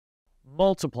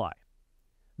Multiply.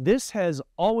 This has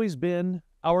always been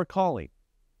our calling.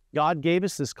 God gave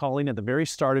us this calling at the very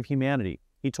start of humanity.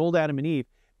 He told Adam and Eve,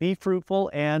 be fruitful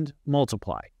and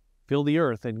multiply. Fill the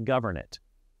earth and govern it.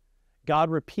 God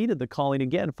repeated the calling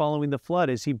again following the flood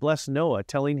as he blessed Noah,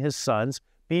 telling his sons,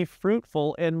 be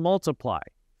fruitful and multiply.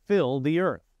 Fill the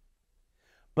earth.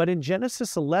 But in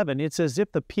Genesis 11, it's as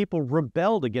if the people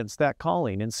rebelled against that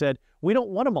calling and said, we don't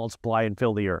want to multiply and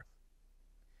fill the earth.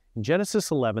 In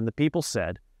Genesis 11, the people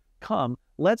said, come,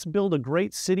 let's build a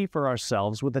great city for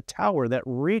ourselves with a tower that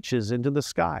reaches into the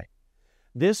sky.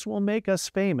 This will make us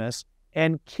famous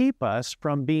and keep us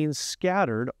from being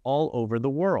scattered all over the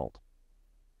world.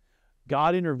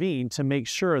 God intervened to make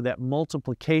sure that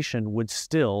multiplication would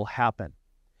still happen.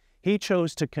 He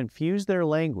chose to confuse their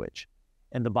language,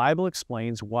 and the Bible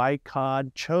explains why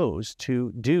God chose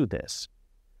to do this.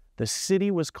 The city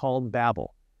was called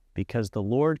Babel because the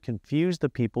Lord confused the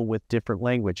people with different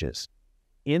languages.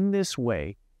 In this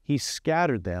way, he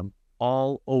scattered them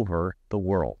all over the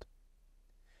world.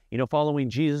 Following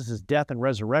Jesus' death and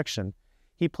resurrection,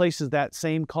 he places that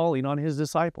same calling on his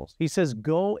disciples. He says,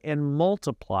 go and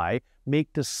multiply,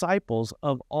 make disciples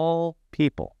of all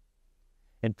people.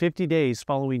 In 50 days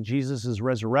following Jesus'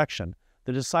 resurrection,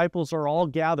 the disciples are all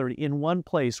gathered in one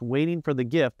place waiting for the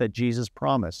gift that Jesus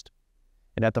promised.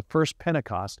 And at the first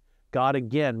Pentecost, God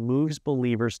again moves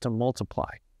believers to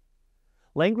multiply.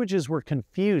 Languages were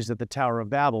confused at the Tower of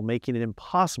Babel, making it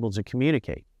impossible to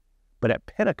communicate. But at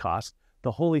Pentecost,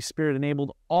 the Holy Spirit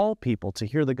enabled all people to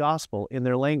hear the gospel in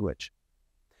their language.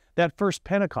 That first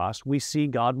Pentecost, we see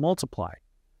God multiply.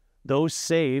 Those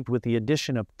saved with the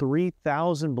addition of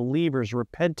 3,000 believers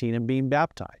repenting and being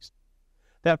baptized.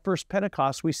 That first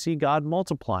Pentecost, we see God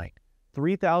multiplying.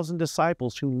 3,000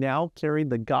 disciples who now carried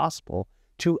the gospel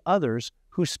to others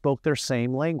who spoke their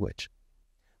same language.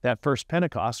 That first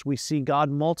Pentecost, we see God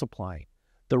multiplying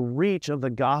the reach of the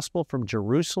gospel from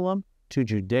Jerusalem to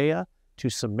Judea to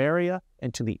Samaria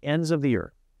and to the ends of the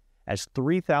earth, as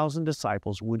 3,000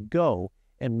 disciples would go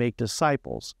and make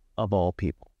disciples of all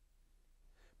people.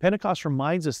 Pentecost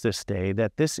reminds us this day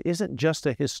that this isn't just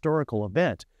a historical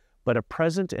event, but a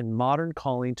present and modern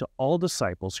calling to all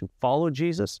disciples who follow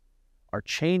Jesus, are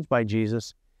changed by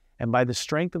Jesus, and by the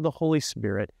strength of the Holy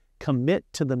Spirit, commit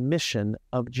to the mission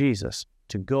of Jesus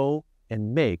to go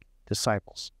and make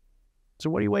disciples. So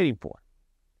what are you waiting for?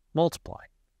 Multiply.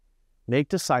 Make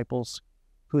disciples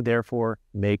who therefore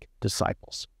make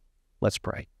disciples. Let's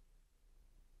pray.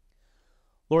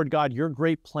 Lord God, your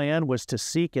great plan was to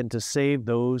seek and to save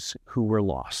those who were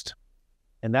lost.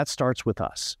 And that starts with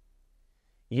us.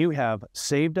 You have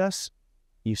saved us,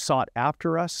 you sought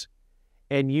after us,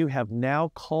 and you have now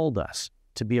called us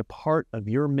to be a part of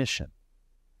your mission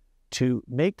to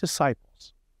make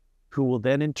disciples who will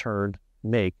then in turn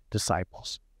make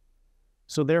disciples.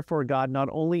 So therefore, God, not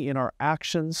only in our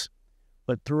actions,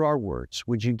 but through our words,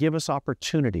 would you give us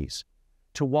opportunities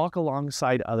to walk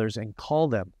alongside others and call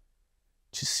them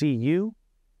to see you,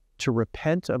 to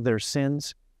repent of their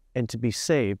sins, and to be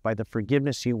saved by the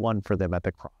forgiveness you won for them at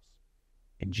the cross.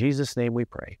 In Jesus' name we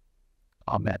pray.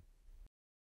 Amen.